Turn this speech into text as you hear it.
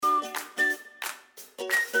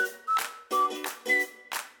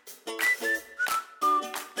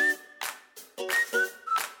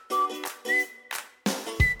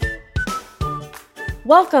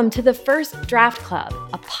Welcome to the First Draft Club,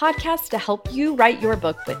 a podcast to help you write your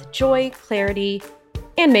book with joy, clarity,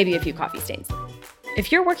 and maybe a few coffee stains.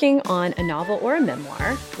 If you're working on a novel or a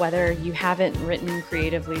memoir, whether you haven't written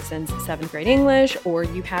creatively since 7th grade English or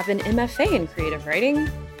you have an MFA in creative writing,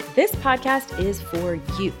 this podcast is for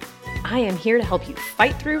you. I am here to help you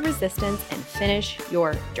fight through resistance and finish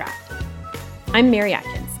your draft. I'm Mary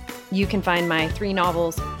Atkins. You can find my 3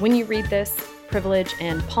 novels, When You Read This, Privilege,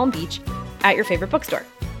 and Palm Beach, at your favorite bookstore.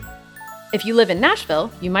 If you live in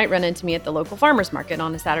Nashville, you might run into me at the local farmer's market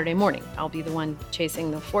on a Saturday morning. I'll be the one chasing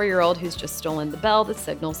the 4-year-old who's just stolen the bell that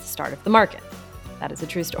signals the start of the market. That is a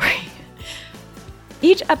true story.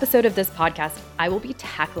 Each episode of this podcast, I will be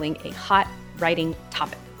tackling a hot writing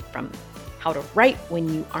topic, from how to write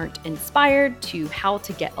when you aren't inspired to how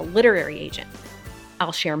to get a literary agent.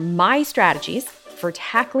 I'll share my strategies for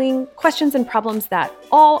tackling questions and problems that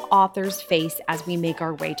all authors face as we make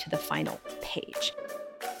our way to the final page.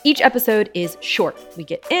 Each episode is short. We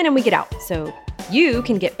get in and we get out, so you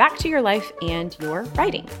can get back to your life and your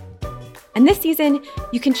writing. And this season,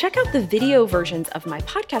 you can check out the video versions of my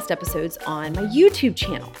podcast episodes on my YouTube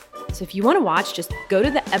channel. So if you want to watch, just go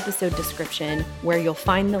to the episode description where you'll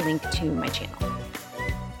find the link to my channel.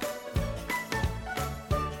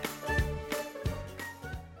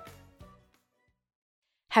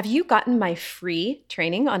 Have you gotten my free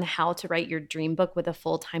training on how to write your dream book with a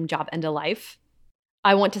full-time job and a life?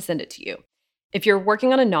 I want to send it to you. If you're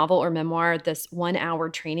working on a novel or memoir, this 1-hour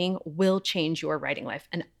training will change your writing life.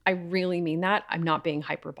 And I really mean that. I'm not being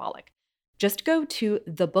hyperbolic. Just go to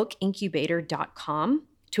thebookincubator.com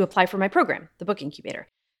to apply for my program, The Book Incubator.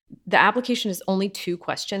 The application is only 2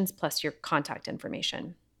 questions plus your contact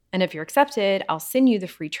information. And if you're accepted, I'll send you the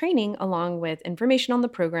free training along with information on the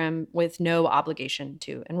program with no obligation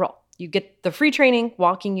to enroll. You get the free training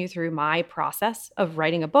walking you through my process of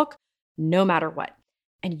writing a book, no matter what.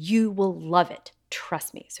 And you will love it.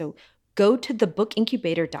 Trust me. So go to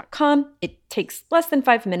thebookincubator.com. It takes less than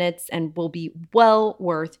 5 minutes and will be well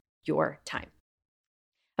worth your time.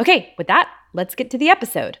 Okay, with that, let's get to the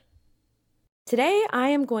episode. Today, I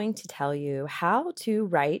am going to tell you how to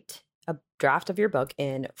write a draft of your book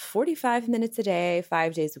in 45 minutes a day,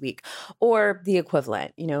 5 days a week, or the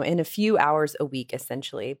equivalent, in a few hours a week,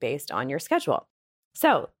 essentially, based on your schedule.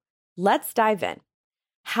 So let's dive in.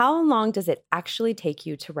 How long does it actually take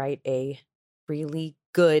you to write a really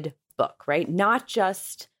good book, right? Not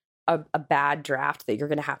just a bad draft that you're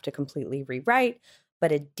going to have to completely rewrite,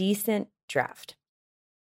 but a decent draft.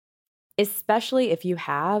 Especially if you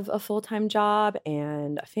have a full-time job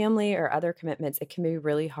and a family or other commitments, it can be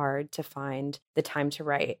really hard to find the time to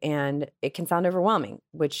write. And it can sound overwhelming,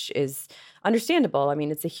 which is understandable. I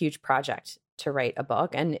mean, it's a huge project to write a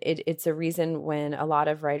book. And it's a reason when a lot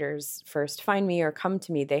of writers first find me or come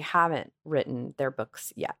to me, they haven't written their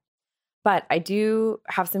books yet. But I do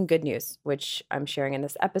have some good news, which I'm sharing in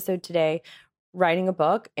this episode today. Writing a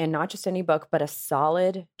book, and not just any book, but a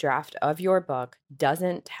solid draft of your book,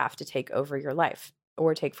 doesn't have to take over your life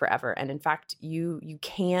or take forever. And in fact, you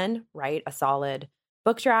can write a solid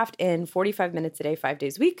book draft in 45 minutes a day, 5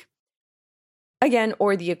 days a week. Again,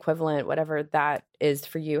 or the equivalent, whatever that is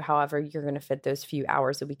for you, however you're going to fit those few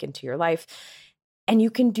hours a week into your life. And you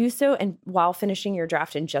can do so and while finishing your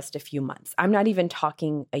draft in just a few months. I'm not even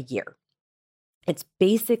talking a year. It's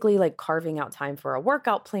basically like carving out time for a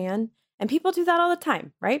workout plan. And people do that all the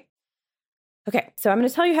time, right? Okay, so I'm going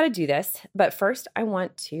to tell you how to do this. But first, I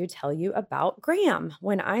want to tell you about Graham.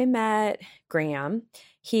 When I met Graham,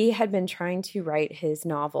 he had been trying to write his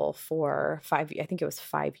novel for 5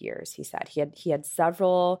 years, he said. He had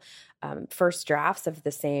several first drafts of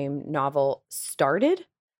the same novel started,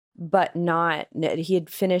 but he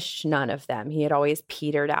had finished none of them. He had always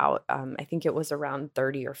petered out. I think it was around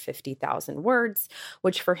 30 or 50,000 words,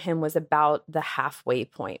 which for him was about the halfway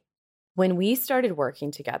point. When we started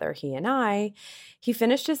working together, he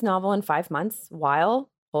finished his novel in 5 months while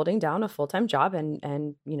holding down a full-time job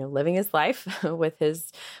and living his life with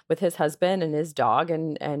his husband and his dog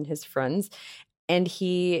and his friends. And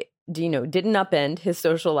he, didn't upend his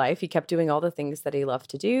social life. He kept doing all the things that he loved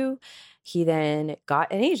to do. He then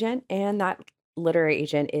got an agent, and that literary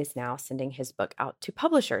agent is now sending his book out to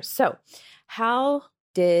publishers. So how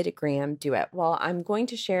did Graham do it? Well, I'm going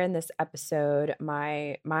to share in this episode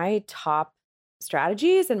my top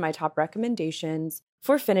strategies and my top recommendations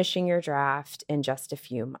for finishing your draft in just a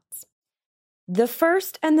few months. The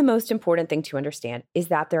first and the most important thing to understand is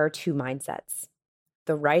that there are 2 mindsets: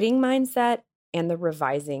 the writing mindset and the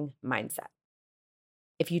revising mindset.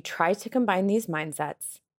 If you try to combine these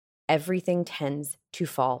mindsets, everything tends to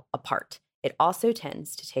fall apart. It also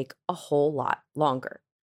tends to take a whole lot longer.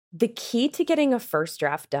 The key to getting a first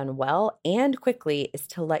draft done well and quickly is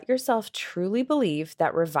to let yourself truly believe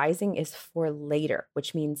that revising is for later,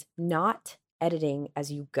 which means not editing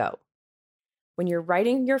as you go. When you're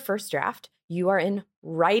writing your first draft, you are in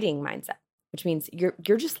writing mindset, which means you're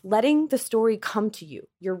just letting the story come to you.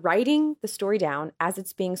 You're writing the story down as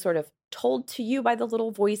it's being sort of told to you by the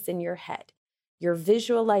little voice in your head. You're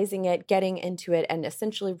visualizing it, getting into it, and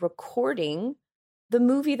essentially recording the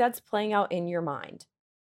movie that's playing out in your mind.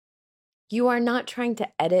 You are not trying to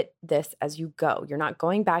edit this as you go. You're not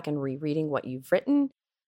going back and rereading what you've written.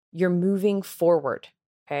 You're moving forward.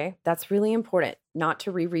 Okay, that's really important, not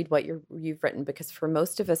to reread what you've written, because for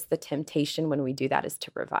most of us, the temptation when we do that is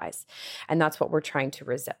to revise. And that's what we're trying to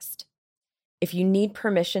resist. If you need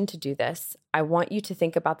permission to do this, I want you to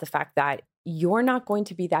think about the fact that you're not going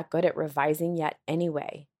to be that good at revising yet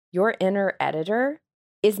anyway. Your inner editor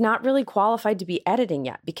is not really qualified to be editing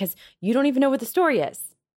yet because you don't even know what the story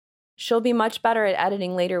is. She'll be much better at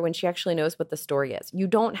editing later when she actually knows what the story is. You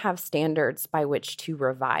don't have standards by which to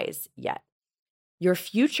revise yet. Your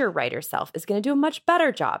future writer self is going to do a much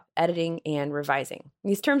better job editing and revising.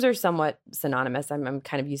 These terms are somewhat synonymous. I'm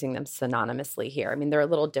kind of using them synonymously here. I mean, they're a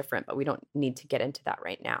little different, but we don't need to get into that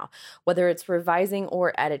right now. Whether it's revising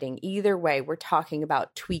or editing, either way, we're talking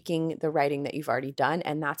about tweaking the writing that you've already done,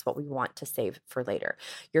 and that's what we want to save for later.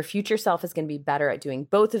 Your future self is going to be better at doing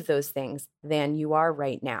both of those things than you are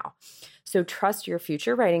right now. So trust your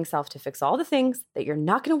future writing self to fix all the things that you're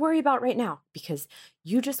not going to worry about right now, because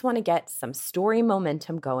you just want to get some story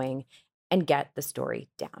momentum going and get the story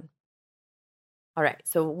down. All right.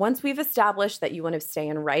 So once we've established that you want to stay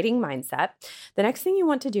in writing mindset, the next thing you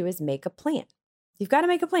want to do is make a plan. You've got to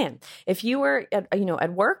make a plan. If you were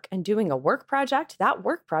at work and doing a work project, that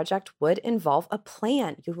work project would involve a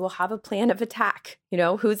plan. You will have a plan of attack.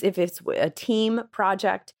 If it's a team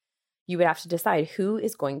project, you would have to decide who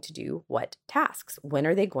is going to do what tasks. When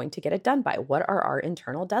are they going to get it done by? What are our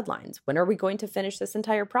internal deadlines? When are we going to finish this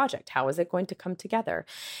entire project? How is it going to come together?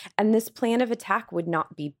 And this plan of attack would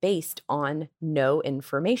not be based on no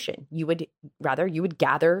information. You would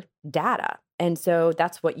gather data. And so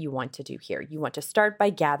that's what you want to do here. You want to start by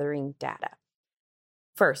gathering data.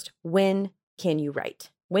 First, when can you write?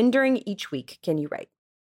 When during each week can you write?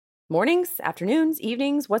 Mornings, afternoons,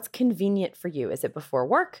 evenings? What's convenient for you? Is it before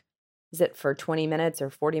work? Is it for 20 minutes or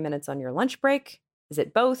 40 minutes on your lunch break? Is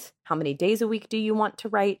it both? How many days a week do you want to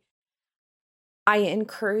write? I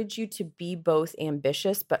encourage you to be both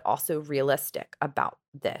ambitious, but also realistic about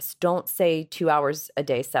this. Don't say 2 hours a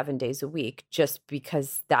day, 7 days a week, just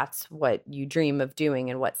because that's what you dream of doing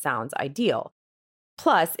and what sounds ideal.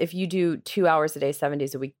 Plus, if you do 2 hours a day, 7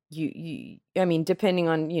 days a week, depending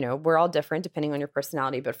on, we're all different depending on your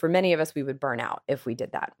personality, but for many of us, we would burn out if we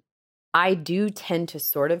did that. I do tend to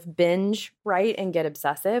sort of binge write and get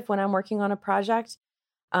obsessive when I'm working on a project.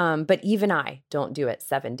 But even I don't do it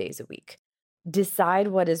 7 days a week. Decide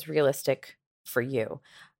what is realistic for you.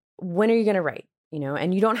 When are you going to write?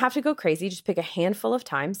 And you don't have to go crazy. Just pick a handful of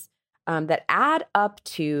times that add up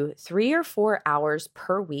to 3 or 4 hours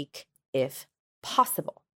per week, if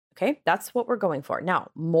possible. Okay, that's what we're going for.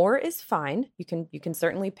 Now, more is fine. You can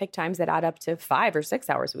certainly pick times that add up to 5 or 6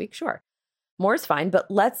 hours a week. Sure. More is fine,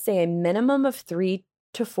 but let's say a minimum of 3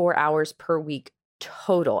 to 4 hours per week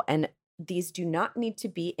total. And these do not need to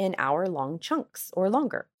be in hour-long chunks or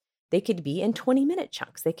longer. They could be in 20-minute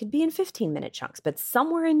chunks. They could be in 15-minute chunks. But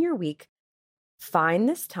somewhere in your week, find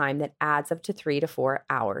this time that adds up to 3 to 4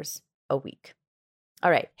 hours a week.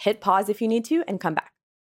 All right, hit pause if you need to and come back.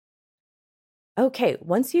 Okay,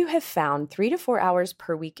 once you have found 3 to 4 hours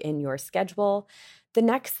per week in your schedule, the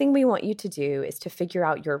next thing we want you to do is to figure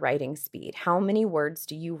out your writing speed. How many words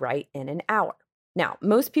do you write in an hour? Now,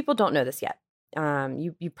 most people don't know this yet.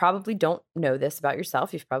 You probably don't know this about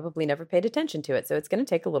yourself. You've probably never paid attention to it. So it's going to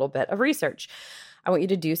take a little bit of research. I want you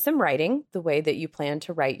to do some writing the way that you plan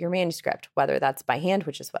to write your manuscript, whether that's by hand,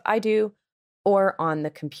 which is what I do, or on the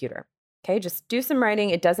computer. Okay, just do some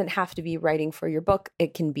writing. It doesn't have to be writing for your book.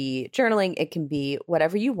 It can be journaling. It can be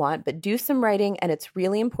whatever you want, but do some writing. And it's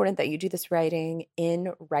really important that you do this writing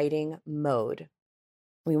in writing mode.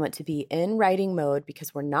 We want to be in writing mode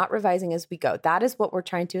because we're not revising as we go. That is what we're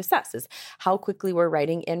trying to assess, is how quickly we're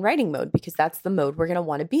writing in writing mode, because that's the mode we're going to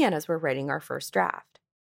want to be in as we're writing our first draft.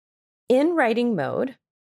 In writing mode,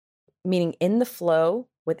 meaning in the flow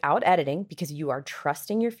without editing, because you are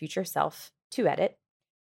trusting your future self to edit.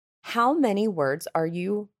 How many words are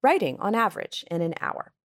you writing on average in an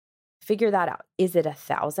hour? Figure that out. Is it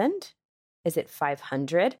 1,000? Is it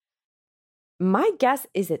 500? My guess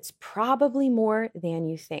is it's probably more than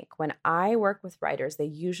you think. When I work with writers, they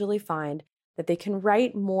usually find that they can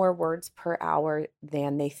write more words per hour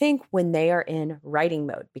than they think when they are in writing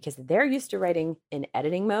mode, because they're used to writing in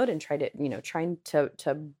editing mode and trying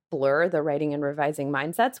to blur the writing and revising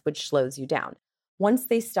mindsets, which slows you down. Once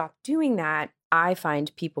they stop doing that, I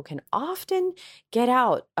find people can often get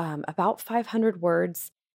out about 500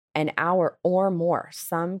 words an hour or more.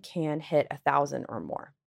 Some can hit 1,000 or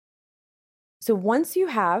more. So once you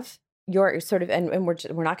have your sort of, and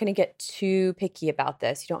we're not going to get too picky about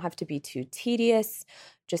this. You don't have to be too tedious,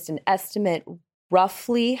 just an estimate,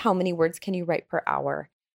 roughly how many words can you write per hour?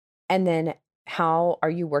 And then how are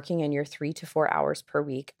you working in your 3 to 4 hours per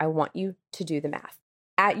week? I want you to do the math.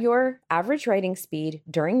 At your average writing speed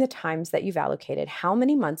during the times that you've allocated, how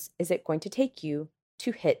many months is it going to take you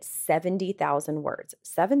to hit 70,000 words?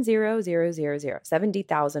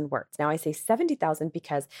 70,000 words. Now I say 70,000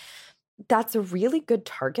 because that's a really good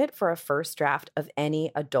target for a first draft of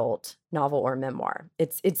any adult novel or memoir.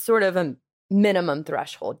 It's sort of a minimum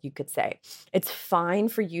threshold, you could say. It's fine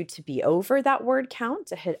for you to be over that word count,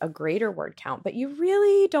 to hit a greater word count, but you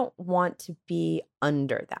really don't want to be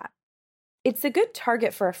under that. It's a good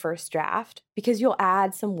target for a first draft because you'll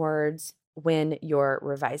add some words when you're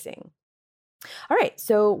revising. All right,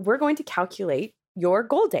 so we're going to calculate your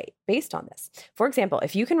goal date based on this. For example,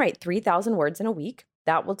 if you can write 3,000 words in a week,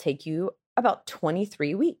 that will take you about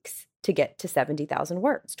 23 weeks to get to 70,000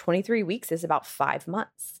 words. 23 weeks is about 5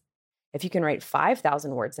 months. If you can write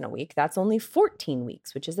 5,000 words in a week, that's only 14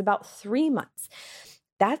 weeks, which is about 3 months.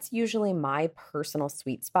 That's usually my personal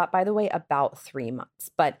sweet spot, by the way, about 3 months.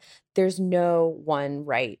 But there's no one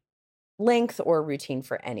right length or routine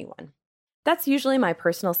for anyone. That's usually my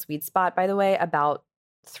personal sweet spot, by the way, about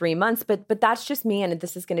 3 months. But that's just me, and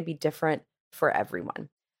this is going to be different for everyone.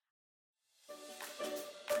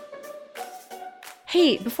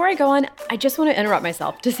 Hey, before I go on, I just want to interrupt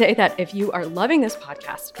myself to say that if you are loving this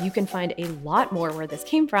podcast, you can find a lot more where this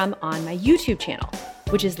came from on my YouTube channel,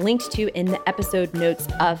 which is linked to in the episode notes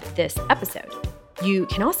of this episode. You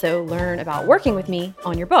can also learn about working with me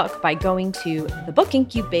on your book by going to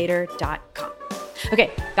thebookincubator.com.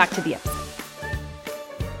 Okay, back to the episode.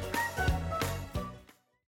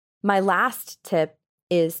 My last tip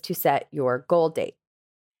is to set your goal date.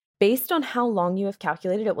 Based on how long you have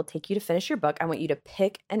calculated it will take you to finish your book, I want you to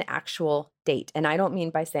pick an actual date. And I don't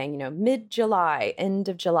mean by saying, mid-July, end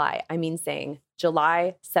of July. I mean saying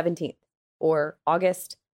July 17th or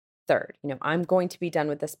August 3rd. I'm going to be done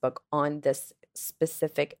with this book on this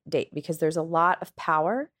specific date because there's a lot of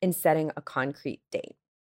power in setting a concrete date.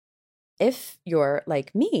 If you're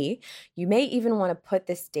like me, you may even want to put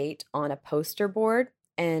this date on a poster board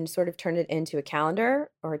and sort of turn it into a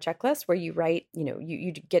calendar or a checklist where you write,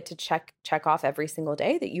 you get to check off every single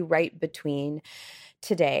day that you write between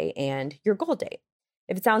today and your goal date.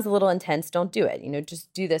 If it sounds a little intense, don't do it.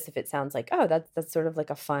 Just do this if it sounds like, oh, that's sort of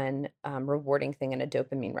like a fun, rewarding thing and a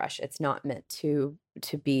dopamine rush. It's not meant to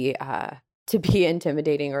be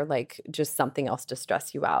intimidating or like just something else to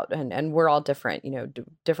stress you out. And we're all different,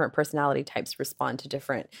 different personality types respond to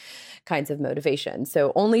different kinds of motivation.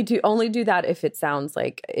 So only do that if it sounds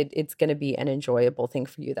like it's going to be an enjoyable thing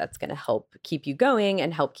for you that's going to help keep you going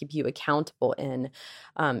and help keep you accountable in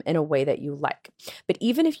a way that you like. But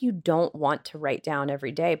even if you don't want to write down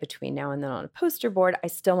every day between now and then on a poster board, I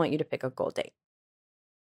still want you to pick a goal date.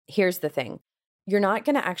 Here's the thing. You're not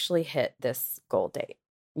going to actually hit this goal date.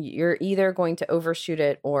 You're either going to overshoot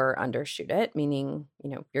it or undershoot it, meaning,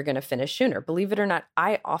 you're going to finish sooner. Believe it or not,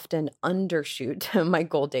 I often undershoot my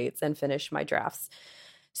goal dates and finish my drafts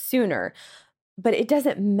sooner. But it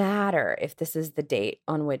doesn't matter if this is the date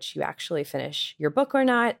on which you actually finish your book or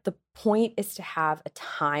not. The point is to have a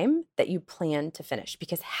time that you plan to finish,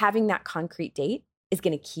 because having that concrete date is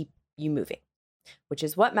going to keep you moving, which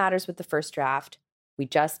is what matters with the first draft. We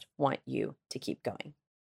just want you to keep going.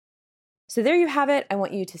 So there you have it. I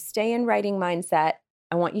want you to stay in writing mindset.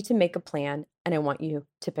 I want you to make a plan, and I want you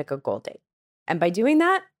to pick a goal date. And by doing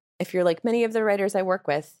that, if you're like many of the writers I work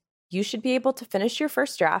with, you should be able to finish your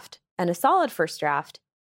first draft, and a solid first draft,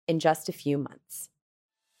 in just a few months.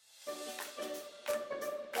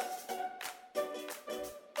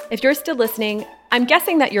 If you're still listening, I'm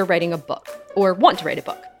guessing that you're writing a book or want to write a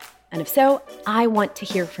book. And if so, I want to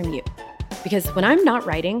hear from you. Because when I'm not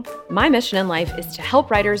writing, my mission in life is to help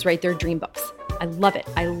writers write their dream books. I love it.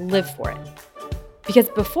 I live for it. Because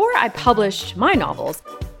before I published my novels,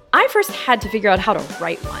 I first had to figure out how to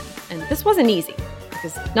write one. And this wasn't easy,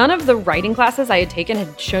 because none of the writing classes I had taken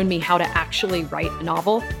had shown me how to actually write a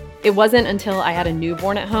novel. It wasn't until I had a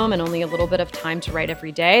newborn at home and only a little bit of time to write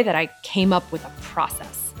every day that I came up with a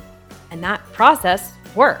process. And that process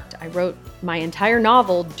worked. I wrote my entire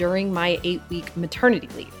novel during my 8-week maternity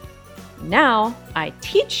leave. Now I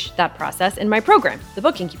teach that process in my program, the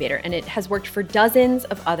Book Incubator, and it has worked for dozens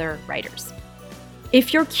of other writers.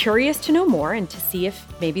 If you're curious to know more and to see if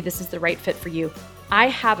maybe this is the right fit for you, I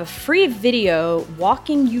have a free video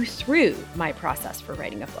walking you through my process for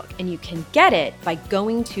writing a book, and you can get it by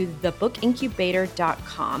going to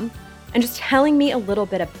thebookincubator.com and just telling me a little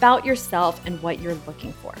bit about yourself and what you're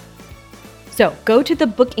looking for. So go to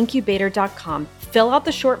thebookincubator.com, fill out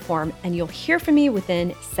the short form, and you'll hear from me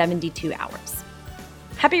within 72 hours.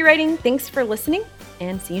 Happy writing, thanks for listening,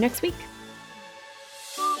 and see you next week.